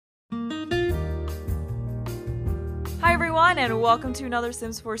everyone, and welcome to another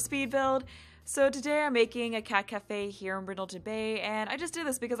Sims 4 speed build. So today I'm making a cat cafe here in Brindleton Bay, and I just did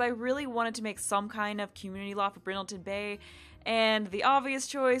this because I really wanted to make some kind of community lot for Brindleton Bay, and the obvious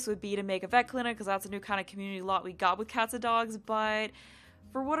choice would be to make a vet clinic because that's a new kind of community lot we got with cats and dogs, but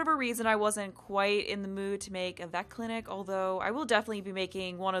for whatever reason I wasn't quite in the mood to make a vet clinic, although I will definitely be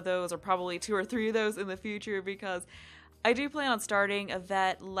making one of those, or probably 2 or 3 of those in the future, because I do plan on starting a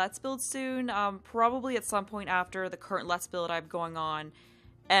vet Let's Build soon, probably at some point after the current Let's Build I have going on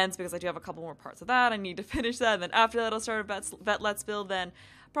ends, because I do have a couple more parts of that. I need to finish that, and then after that I'll start a vet Let's Build, then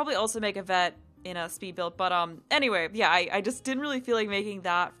probably also make a vet in a speed build. But anyway, yeah, I just didn't really feel like making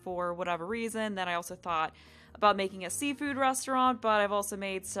that for whatever reason. Then I also thought about making a seafood restaurant, but I've also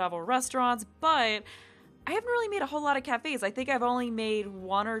made several restaurants, but I haven't really made a whole lot of cafes. I think I've only made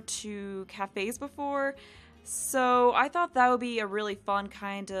 1 or 2 cafes before. So I thought that would be a really fun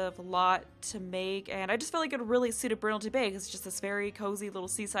kind of lot to make, and I just felt like it really suited Brindleton Bay because it's just this very cozy little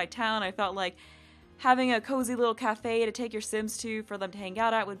seaside town. I felt like having a cozy little cafe to take your Sims to for them to hang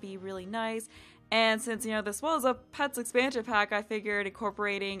out at would be really nice. And since, you know, this was a pets expansion pack, I figured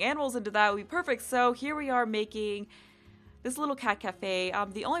incorporating animals into that would be perfect. So here we are making this little cat cafe.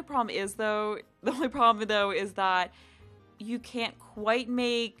 The only problem is that you can't quite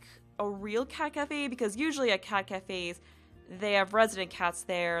make a real cat cafe, because usually at cat cafes they have resident cats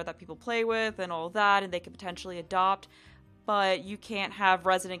there that people play with and all that, and they can potentially adopt, but you can't have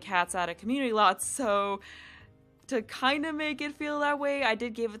resident cats at a community lot. So to kind of make it feel that way, I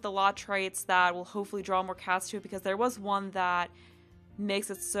did give it the lot traits that will hopefully draw more cats to it, because there was one that makes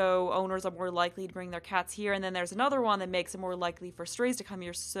it so owners are more likely to bring their cats here, and then there's another one that makes it more likely for strays to come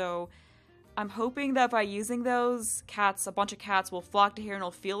here. So I'm hoping that by using those cats, a bunch of cats will flock to here and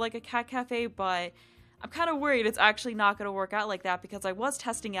it'll feel like a cat cafe, but I'm kind of worried it's actually not going to work out like that, because I was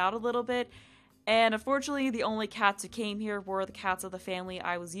testing out a little bit, and unfortunately the only cats who came here were the cats of the family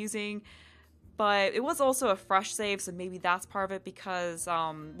I was using. But it was also a fresh save, so maybe that's part of it, because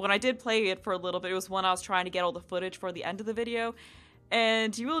when I did play it for a little bit, it was when I was trying to get all the footage for the end of the video,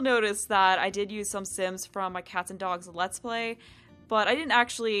 and you will notice that I did use some Sims from my Cats and Dogs Let's Play. But I didn't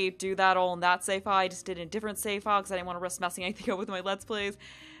actually do that all in that save file. I just did it in a different save file because I didn't want to risk messing anything up with my Let's Plays.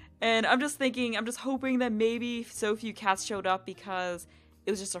 And I'm just hoping that maybe so few cats showed up because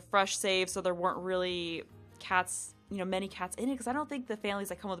it was just a fresh save, so there weren't really cats, you know, many cats in it. Because I don't think the families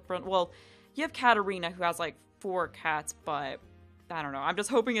that come with the well, you have Katarina who has like 4 cats, but I don't know. I'm just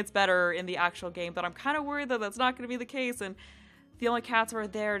hoping it's better in the actual game, but I'm kind of worried that that's not going to be the case, and the only cats who are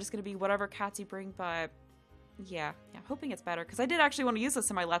there are just going to be whatever cats you bring, but yeah, I'm hoping it's better, because I did actually want to use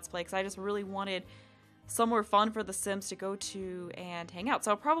this in my Let's Play, because I just really wanted somewhere fun for the Sims to go to and hang out. So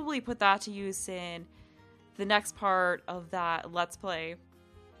I'll probably put that to use in the next part of that Let's Play.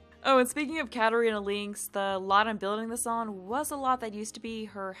 Oh, and speaking of Katarina Lynx, the lot I'm building this on was a lot that used to be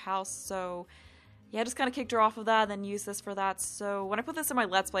her house, so yeah, I just kind of kicked her off of that and then used this for that. So when I put this in my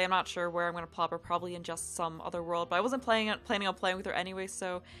Let's Play, I'm not sure where I'm going to plop her, probably in just some other world, but I wasn't planning on playing with her anyway,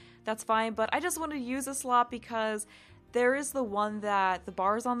 so that's fine. But I just wanted to use this lot because there is the one that the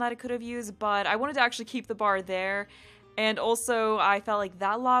bar is on that I could have used, but I wanted to actually keep the bar there. And also I felt like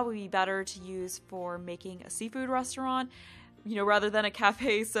that lot would be better to use for making a seafood restaurant, you know, rather than a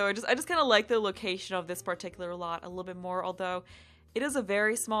cafe. So I just kind of like the location of this particular lot a little bit more, although it is a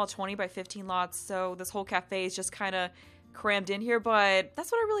very small 20 by 15 lot, so this whole cafe is just kind of crammed in here, but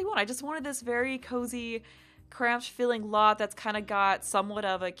that's what I really want. I just wanted this very cozy, cramped feeling lot that's kind of got somewhat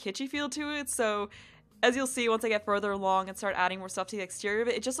of a kitschy feel to it. So as you'll see once I get further along and start adding more stuff to the exterior of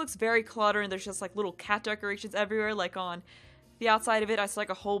it, it just looks very cluttered, and there's just like little cat decorations everywhere. Like on the outside of it, I saw like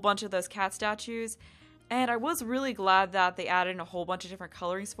a whole bunch of those cat statues, and I was really glad that they added in a whole bunch of different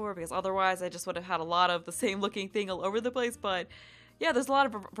colorings for it, because otherwise I just would have had a lot of the same looking thing all over the place. But yeah, there's a lot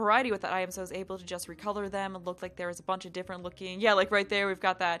of variety with that item, so I was able to just recolor them and look like there was a bunch of different looking, yeah, like right there we've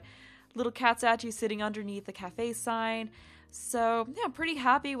got that little cat statue sitting underneath the cafe sign. So yeah, I'm pretty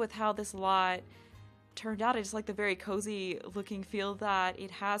happy with how this lot turned out. I just like the very cozy looking feel that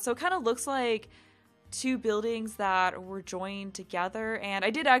it has. So it kind of looks like 2 buildings that were joined together, and I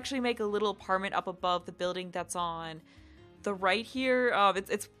did actually make a little apartment up above the building that's on the right here.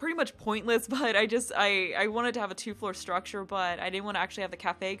 It's pretty much pointless, but I wanted to have a 2-floor structure, but I didn't want to actually have the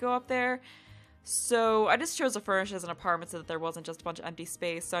cafe go up there. So I just chose to furnish as an apartment so that there wasn't just a bunch of empty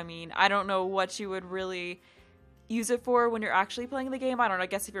space. So I mean, I don't know what you would really use it for when you're actually playing the game. I don't know, I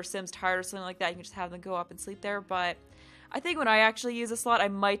guess if your Sim's tired or something like that, you can just have them go up and sleep there. But I think when I actually use a slot, I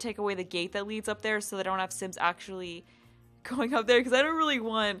might take away the gate that leads up there so that I don't have Sims actually going up there, because I don't really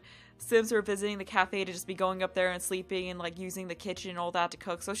want Sims who are visiting the cafe to just be going up there and sleeping and like using the kitchen and all that to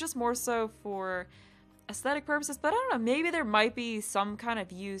cook. So it's just more so for aesthetic purposes, but I don't know, maybe there might be some kind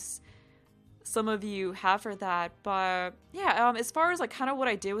of use some of you have for that. But yeah, as far as like kind of what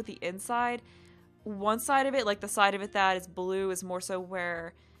I did with the inside, one side of it, like the side of it that is blue, is more so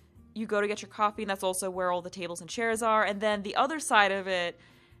where you go to get your coffee, and that's also where all the tables and chairs are. And then the other side of it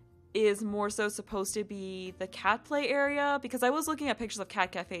is more so supposed to be the cat play area, because I was looking at pictures of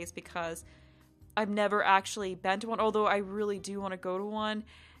cat cafes because I've never actually been to one, although I really do want to go to one.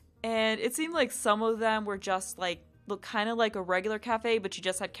 And it seemed like some of them were just like, look kind of like a regular cafe, but you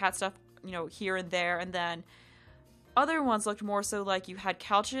just had cat stuff, you know, here and there. And then other ones looked more so like you had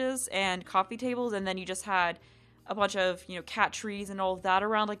couches and coffee tables, and then you just had a bunch of, you know, cat trees and all of that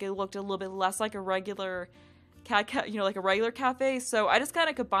around. Like it looked a little bit less like a regular you know, like a regular cafe. So I just kind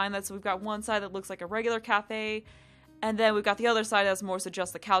of combined that. So we've got one side that looks like a regular cafe, and then we've got the other side that's more so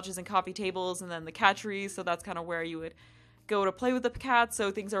just the couches and coffee tables, and then the cat trees. So that's kind of where you would go to play with the cats.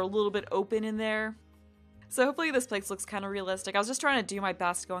 So things are a little bit open in there. So hopefully this place looks kind of realistic. I was just trying to do my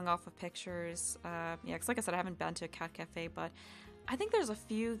best going off of pictures. Yeah, because like I said, I haven't been to a cat cafe, but I think there's a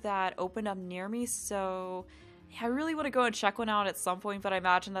few that opened up near me. So yeah, I really want to go and check one out at some point, but I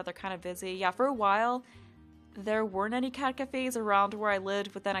imagine that they're kind of busy. Yeah, for a while, there weren't any cat cafes around where I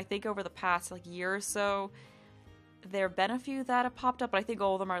lived, but then I think over the past like year or so, there have been a few that have popped up, but I think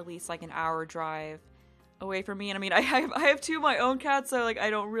all of them are at least like an hour drive away from me. And I mean, I have two of my own cats, so like I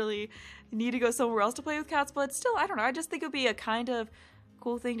don't really need to go somewhere else to play with cats, but still, I don't know, I just think it would be a kind of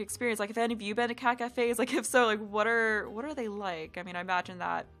cool thing to experience. Like if any of you been to cat cafes, like if so, like what are they like? I mean, I imagine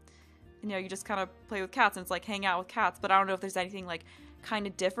that, you know, you just kind of play with cats and it's like hang out with cats, but I don't know if there's anything like kind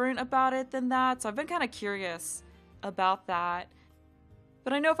of different about it than that. So I've been kind of curious about that.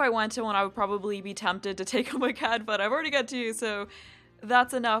 But I know if I went to one, I would probably be tempted to take home a cat, but I've already got two, so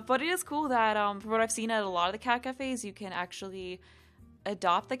that's enough. But it is cool that, from what I've seen at a lot of the cat cafes, you can actually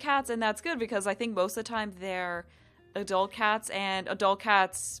adopt the cats, and that's good because I think most of the time they're adult cats, and adult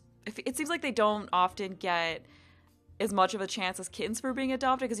cats, it seems like they don't often get as much of a chance as kittens for being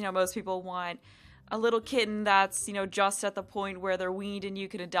adopted, because, you know, most people want a little kitten that's, you know, just at the point where they're weaned and you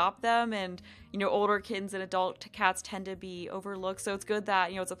can adopt them, and, you know, older kittens and adult cats tend to be overlooked. So it's good that,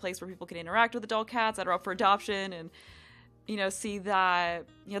 you know, it's a place where people can interact with adult cats that are up for adoption, and, you know, see that,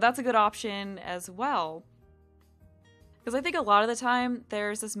 you know, that's a good option as well. Because I think a lot of the time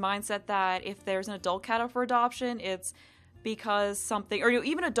there's this mindset that if there's an adult cat up for adoption, it's because something, or, you know,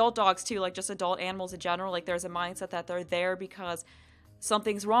 even adult dogs too, like just adult animals in general, like there's a mindset that they're there because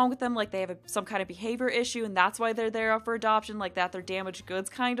something's wrong with them, like they have some kind of behavior issue, and that's why they're there up for adoption, like that they're damaged goods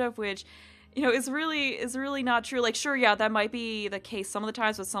kind of, which, you know, is really not true. Like, sure, yeah, that might be the case some of the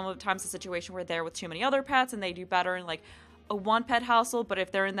times, but some of the times the situation where they're with too many other pets and they do better in like a one pet household, but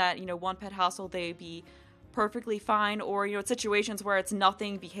if they're in that, you know, one pet household, they'd be perfectly fine. Or, you know, situations where it's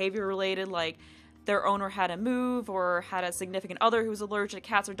nothing behavior related, like their owner had to move or had a significant other who was allergic to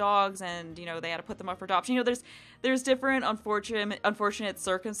cats or dogs, and, you know, they had to put them up for adoption. You know, there's different unfortunate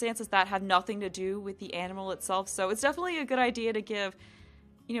circumstances that have nothing to do with the animal itself. So it's definitely a good idea to give,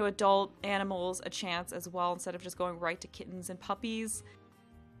 you know, adult animals a chance as well, instead of just going right to kittens and puppies.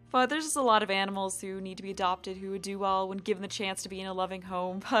 But there's just a lot of animals who need to be adopted who would do well when given the chance to be in a loving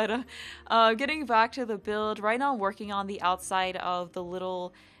home. But getting back to the build, right now I'm working on the outside of the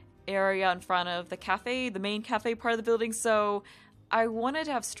little area in front of the cafe, the main cafe part of the building. So I wanted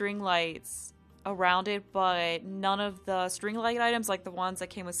to have string lights around it, but none of the string light items, like the ones that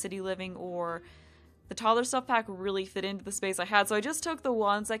came with City Living or the toddler stuff pack, really fit into the space I had. So I just took the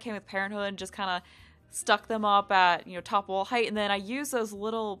ones that came with Parenthood and just kind of stuck them up at, you know, top wall height, and then I used those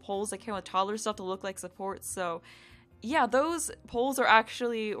little poles that came with toddler stuff to look like supports. So yeah, those poles are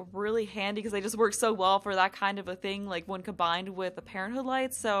actually really handy because they just work so well for that kind of a thing, like when combined with the Parenthood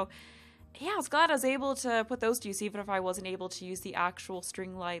lights. So yeah, I was glad I was able to put those to use, even if I wasn't able to use the actual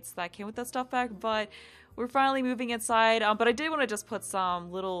string lights that came with that stuff pack. But we're finally moving inside. But I did want to just put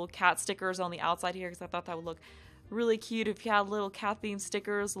some little cat stickers on the outside here because I thought that would look really cute if you had little cat themed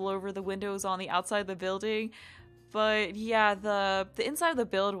stickers all over the windows on the outside of the building. But yeah, the inside of the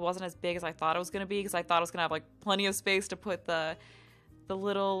build wasn't as big as I thought it was going to be, because I thought it was going to have like plenty of space to put the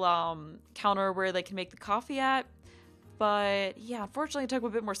little counter where they can make the coffee at. But yeah, unfortunately it took a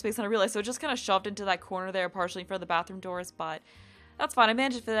bit more space than I realized, so it just kind of shoved into that corner there, partially for the bathroom doors. But that's fine, I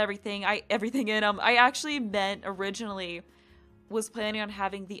managed to fit everything in. I actually originally was planning on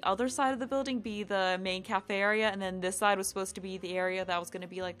having the other side of the building be the main cafe area, and then this side was supposed to be the area that was going to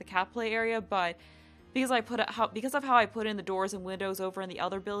be like the cat play area. But because of how I put in the doors and windows over in the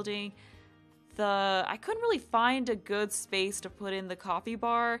other building, I couldn't really find a good space to put in the coffee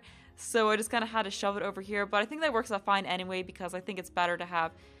bar, so I just kind of had to shove it over here. But I think that works out fine anyway, because I think it's better to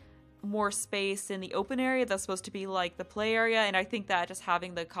have more space in the open area that's supposed to be like the play area, and I think that just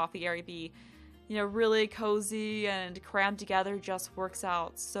having the coffee area be, you know, really cozy and crammed together just works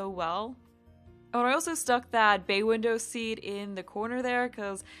out so well. Oh, and I also stuck that bay window seat in the corner there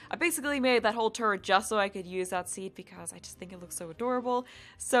because I basically made that whole turret just so I could use that seat because I just think it looks so adorable.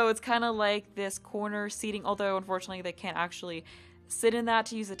 So it's kind of like this corner seating, although unfortunately they can't actually sit in that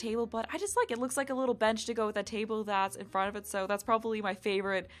to use the table, but I just like it. Looks like a little bench to go with that table that's in front of it, so that's probably my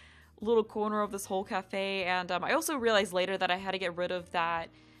favorite little corner of this whole cafe. And I also realized later that I had to get rid of that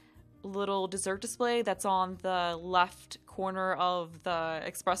little dessert display that's on the left corner of the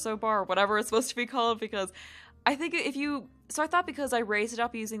espresso bar or whatever it's supposed to be called, because I think if you I thought because I raised it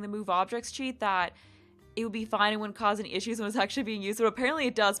up using the move objects cheat that it would be fine and wouldn't cause any issues when it's actually being used, but apparently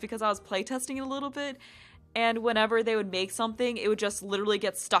it does because I was playtesting it a little bit, and whenever they would make something it would just literally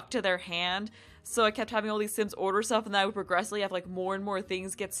get stuck to their hand. So I kept having all these Sims order stuff, and then I would progressively have like more and more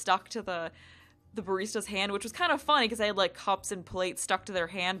things get stuck to the barista's hand, which was kind of funny because I had like cups and plates stuck to their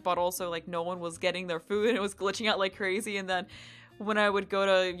hand, but also like no one was getting their food and it was glitching out like crazy. And then when I would go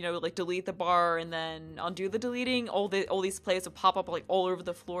to, you know, like delete the bar and then undo the deleting, all these plates would pop up like all over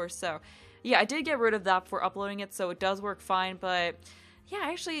the floor. So yeah, I did get rid of that before uploading it, so it does work fine. But yeah,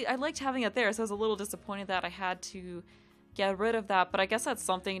 actually I liked having it there, so I was a little disappointed that I had to get rid of that. But I guess that's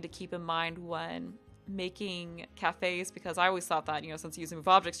something to keep in mind when making cafes, because I always thought that, you know, since using move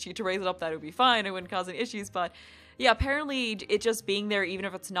objects cheat to raise it up, that it would be fine, it wouldn't cause any issues. But yeah, apparently it just being there, even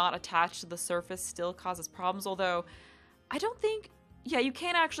if it's not attached to the surface, still causes problems. Although I don't think, yeah, you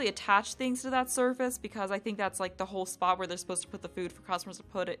can't actually attach things to that surface, because I think that's like the whole spot where they're supposed to put the food for customers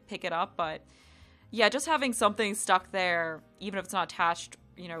to pick it up. But yeah, just having something stuck there, even if it's not attached,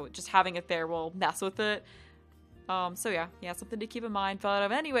 you know, just having it there will mess with it. So yeah, something to keep in mind.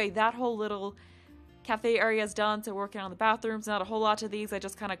 But anyway, that whole little cafe area is done, so working on the bathrooms. Not a whole lot to these. I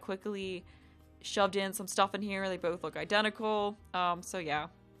just kind of quickly shoved in some stuff in here. They both look identical. So yeah,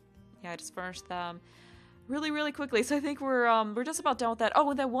 I just furnished them really quickly. So I think we're just about done with that.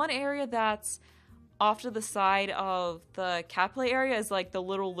 Oh, and that one area that's off to the side of the cat play area is like the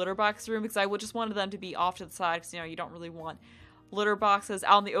little litter box room, because I would just wanted them to be off to the side, because you know you don't really want litter boxes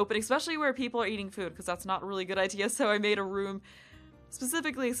out in the open, especially where people are eating food, because that's not a really good idea. So I made a room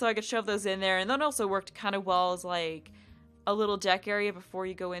specifically so I could shove those in there, and that also worked kind of well as like a little deck area before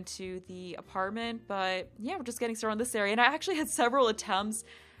you go into the apartment. But yeah, we're just getting started on this area, and I actually had several attempts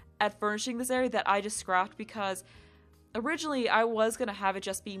at furnishing this area that I just scrapped, because originally I was going to have it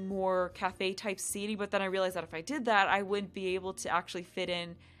just be more cafe type seating, but then I realized that if I did that I wouldn't be able to actually fit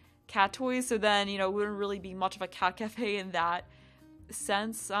in cat toys, so then, you know, it wouldn't really be much of a cat cafe in that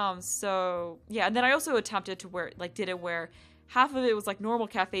sense. So yeah, and then I also attempted to did it where half of it was like normal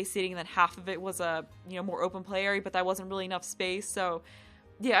cafe seating, and then half of it was a, you know, more open play area, but that wasn't really enough space. So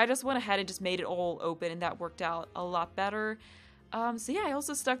yeah, I just went ahead and just made it all open, and that worked out a lot better. So yeah, I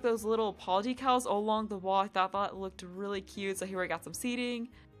also stuck those little paw decals all along the wall. I thought that looked really cute, so here I got some seating.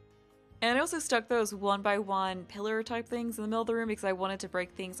 And I also stuck those 1x1 pillar type things in the middle of the room, because I wanted to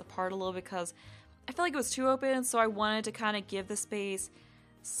break things apart a little, because I felt like it was too open, so I wanted to kind of give the space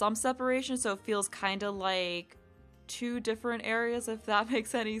some separation so it feels kind of like two different areas, if that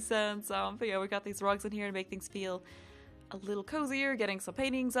makes any sense. But yeah, we got these rugs in here to make things feel a little cozier, getting some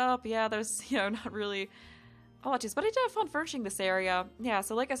paintings up. Yeah, there's, you know, not really a lot to use, but I did have fun furnishing this area. Yeah,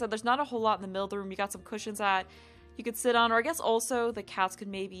 so like I said, there's not a whole lot in the middle of the room. You got some cushions that you could sit on, or I guess also the cats could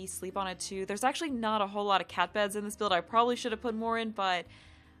maybe sleep on it too. There's actually not a whole lot of cat beds in this build. I probably should have put more in, but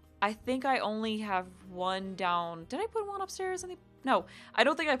I think I only have one down. Did I put one upstairs in the... No, I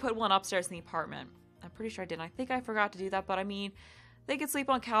don't think I put one upstairs in the apartment. I'm pretty sure I didn't. I think I forgot to do that, but I mean, they can sleep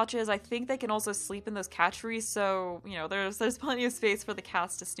on couches. I think they can also sleep in those cat trees, so, you know, there's plenty of space for the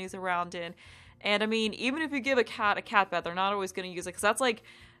cats to snooze around in. And I mean, even if you give a cat bed, they're not always going to use it, because that's like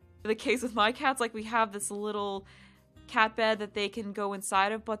the case with my cats. Like, we have this little cat bed that they can go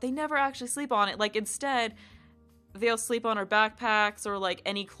inside of, but they never actually sleep on it. Like, instead, they'll sleep on our backpacks or like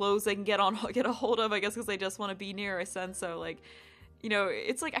any clothes they can get a hold of, I guess, because they just want to be near a sense. So like, you know,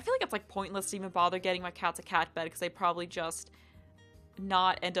 it's like, I feel like it's like pointless to even bother getting my cats a cat bed, because they probably just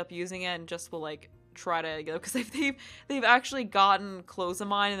not end up using it and just will like try to, you know, because they've actually gotten clothes of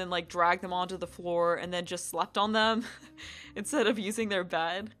mine and then like dragged them onto the floor and then just slept on them instead of using their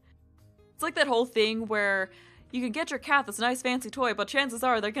bed. It's like that whole thing where you can get your cat this nice fancy toy, but chances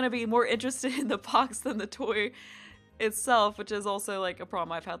are they're going to be more interested in the box than the toy itself, which is also like a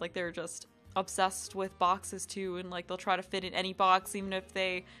problem I've had. Like, they're just obsessed with boxes too, and like they'll try to fit in any box even if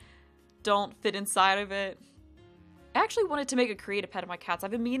they don't fit inside of it. I actually wanted to make a creative pet of my cats.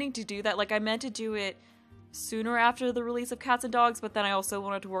 I've been meaning to do that. Like, I meant to do it sooner after the release of Cats and Dogs, but then I also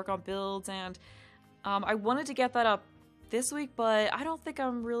wanted to work on builds, and I wanted to get that up this week, but I don't think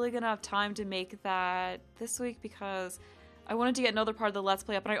I'm really gonna have time to make that this week because I wanted to get another part of the Let's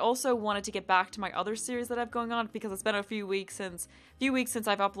Play up, and I also wanted to get back to my other series that I have going on because it's been a few weeks since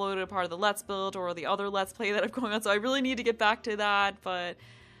I've uploaded a part of the Let's Build or the other Let's Play that I've going on, so I really need to get back to that. But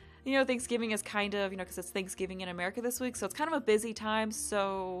you know, Thanksgiving is kind of, you know, because it's Thanksgiving in America this week, so it's kind of a busy time.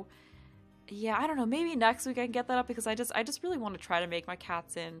 So yeah, I don't know, maybe next week I can get that up because I just really want to try to make my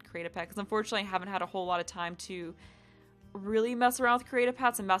cats in Create-A-Pet because unfortunately I haven't had a whole lot of time to really mess around with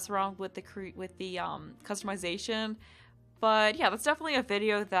Create-A-Pets and mess around with the customization. But yeah, that's definitely a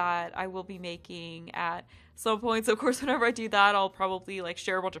video that I will be making at some point. So of course, whenever I do that, I'll probably like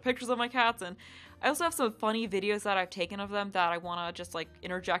share a bunch of pictures of my cats. And I also have some funny videos that I've taken of them that I want to just like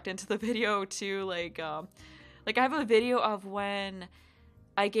interject into the video too. Like I have a video of when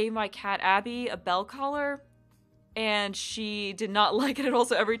I gave my cat Abby a bell collar and she did not like it at all.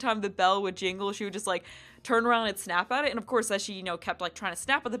 So every time the bell would jingle, she would just like turn around and snap at it. And of course, as she, you know, kept like trying to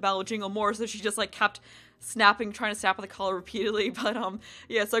snap at the bell, it would jingle more. So she just like kept snapping, trying to snap at the collar repeatedly. But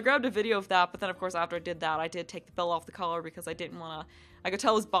yeah, so I grabbed a video of that. But then of course, after I did that, I did take the bell off the collar because I didn't want to, I could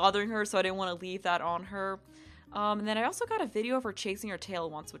tell it was bothering her. So I didn't want to leave that on her. And then I also got a video of her chasing her tail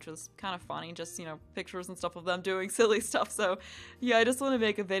once, which was kind of funny. Just, you know, pictures and stuff of them doing silly stuff. So yeah, I just want to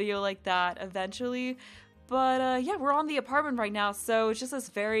make a video like that eventually. But yeah, we're on the apartment right now, so it's just this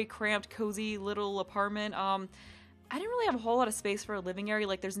very cramped, cozy little apartment. I didn't really have a whole lot of space for a living area.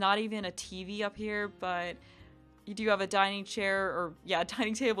 Like, there's not even a TV up here, but you do have a dining chair, or yeah, a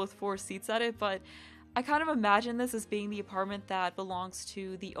dining table with 4 seats at it. But I kind of imagine this as being the apartment that belongs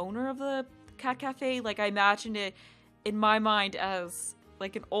to the owner of the cat cafe. Like, I imagined it in my mind as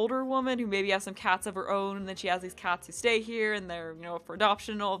like an older woman who maybe has some cats of her own, and then she has these cats who stay here, and they're, you know, up for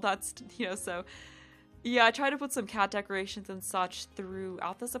adoption and all of that, you know, so yeah, I tried to put some cat decorations and such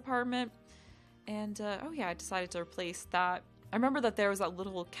throughout this apartment. And, oh yeah, I decided to replace that. I remember that there was that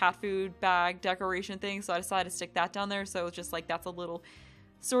little cat food bag decoration thing, so I decided to stick that down there. So it's just like, that's a little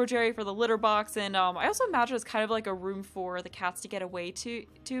storage area for the litter box. And I also imagine it's kind of like a room for the cats to get away to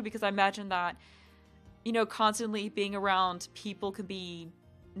because I imagine that, you know, constantly being around people can be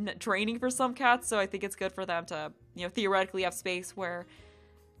draining for some cats. So I think it's good for them to, you know, theoretically have space where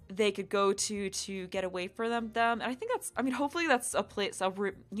they could go to get away from them. And I think that's, I mean, hopefully that's a place,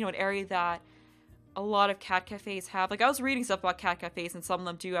 you know, an area that a lot of cat cafes have. Like, I was reading stuff about cat cafes, and some of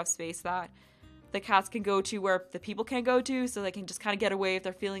them do have space that the cats can go to where the people can't go to, so they can just kind of get away if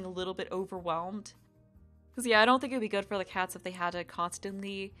they're feeling a little bit overwhelmed. Because yeah, I don't think it'd be good for the cats if they had to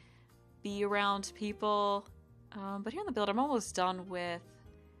constantly be around people. But here in the build, I'm almost done with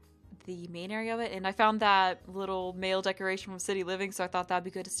the main area of it, and I found that little mail decoration from City Living, so I thought that'd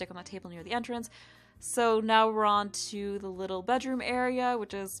be good to stick on that table near the entrance. So now we're on to the little bedroom area,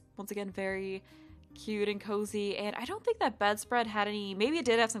 which is once again very cute and cozy. And I don't think that bedspread had any, maybe it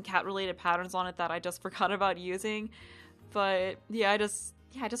did have some cat related patterns on it that I just forgot about using, but yeah, I just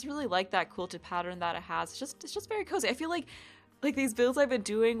really like that quilted pattern that it has. It's just very cozy. I feel like these builds I've been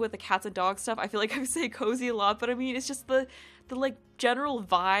doing with the cats and dogs stuff, I feel like I say cozy a lot, but I mean, it's just the like general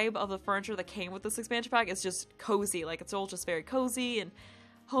vibe of the furniture that came with this expansion pack is just cozy. Like, it's all just very cozy and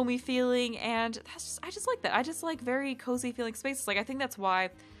homey feeling, and I just like that. I just like very cozy feeling spaces. Like, I think that's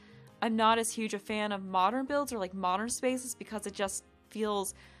why I'm not as huge a fan of modern builds or like modern spaces, because it just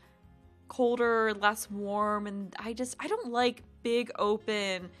feels colder, less warm, and I don't like big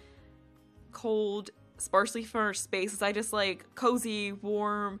open, cold, sparsely furnished spaces. I just like cozy,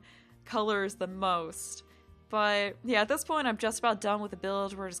 warm colors the most. But yeah, at this point, I'm just about done with the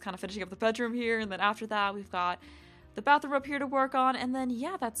build. We're just kind of finishing up the bedroom here, and then after that, we've got the bathroom up here to work on, and then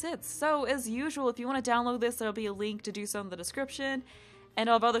yeah, that's it. So as usual, if you want to download this, there'll be a link to do so in the description, and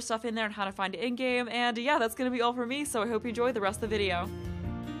I'll have other stuff in there on how to find it in-game. And yeah, that's going to be all for me, so I hope you enjoyed the rest of the video.